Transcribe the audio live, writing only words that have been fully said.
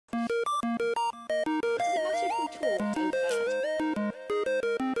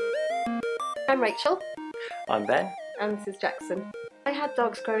I'm Rachel. I'm Ben. And this is Jaxon. I had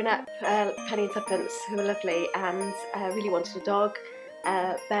dogs growing up, Penny and Tuppence, who were lovely, and really wanted a dog.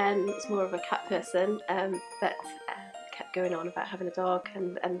 Ben was more of a cat person, but kept going on about having a dog,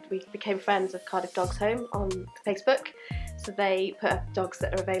 and we became friends of Cardiff Dogs Home on Facebook. So they put up dogs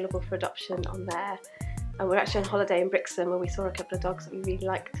that are available for adoption on there. And we're actually on holiday in Brixham where we saw a couple of dogs that we really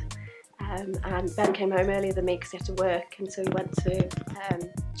liked. And Ben came home earlier than me because he had to work, and so we went to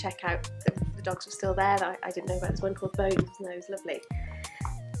check out if the dogs were still there. I didn't know about this one called Bones, and it was lovely.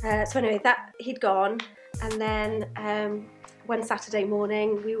 So anyway, he'd gone, and then one Saturday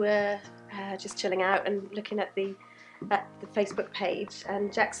morning we were just chilling out and looking at the Facebook page,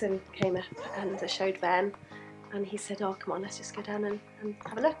 and Jaxon came up and showed Ben, and he said, "Oh, come on, let's just go down and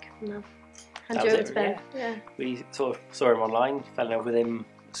have a look." And I'll hand you over to Ben. Yeah. We sort of saw him online, fell in love with him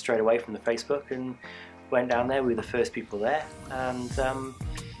straight away from the Facebook, and went down there. We were the first people there, and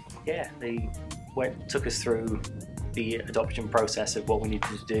yeah, they took us through the adoption process of what we needed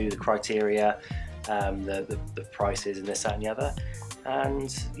to do, the criteria, the prices, and this, that, and the other.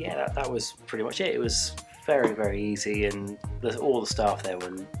 And yeah, that was pretty much it. It was very, very easy, and all the staff there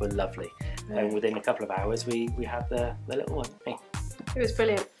were lovely. Yeah. And within a couple of hours, we had the little one. Hey. It was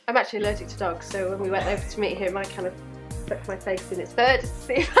brilliant. I'm actually allergic to dogs, so when we went over to meet him, I kind of put my face in its fur just to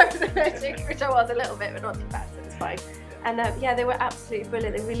see if I was allergic, which I was a little bit, but not too bad, so it's fine. And yeah, they were absolutely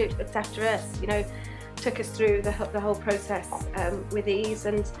brilliant. They really looked after us, you know, took us through the whole process with ease,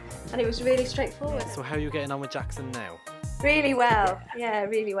 and it was really straightforward. So how are you getting on with Jaxon now? Really well, yeah,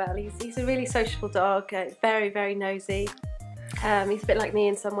 really well. He's a really sociable dog, very, very nosy. He's a bit like me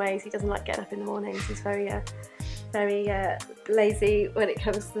in some ways. He doesn't like getting up in the mornings. He's very lazy when it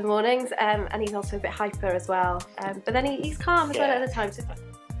comes to the mornings, and he's also a bit hyper as well. But then he's calm as well at the time.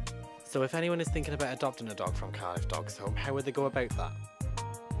 So if anyone is thinking about adopting a dog from Cardiff Dogs Home, how would they go about that?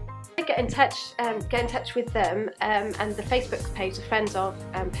 Get in touch with them, and the Facebook page, the Friends of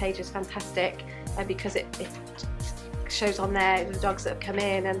page, is fantastic because it shows on there the dogs that have come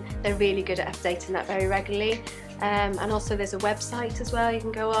in, and they're really good at updating that very regularly. And also there's a website as well you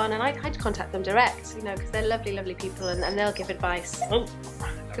can go on, and I'd contact them direct, you know, because they're lovely, lovely people, and they'll give advice. Oh,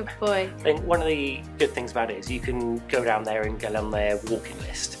 good boy. I think one of the good things about it is you can go down there and get on their walking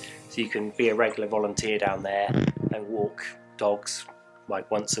list. So you can be a regular volunteer down there and walk dogs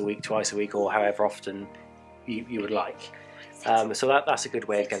like once a week, twice a week, or however often you would like. So that's a good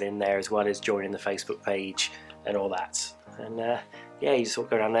way of getting in there, as well as joining the Facebook page and all that. And yeah, you just sort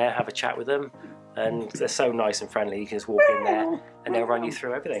of go down there, have a chat with them, and they're so nice and friendly. You can just walk in there and they'll run you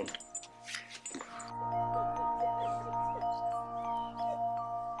through everything.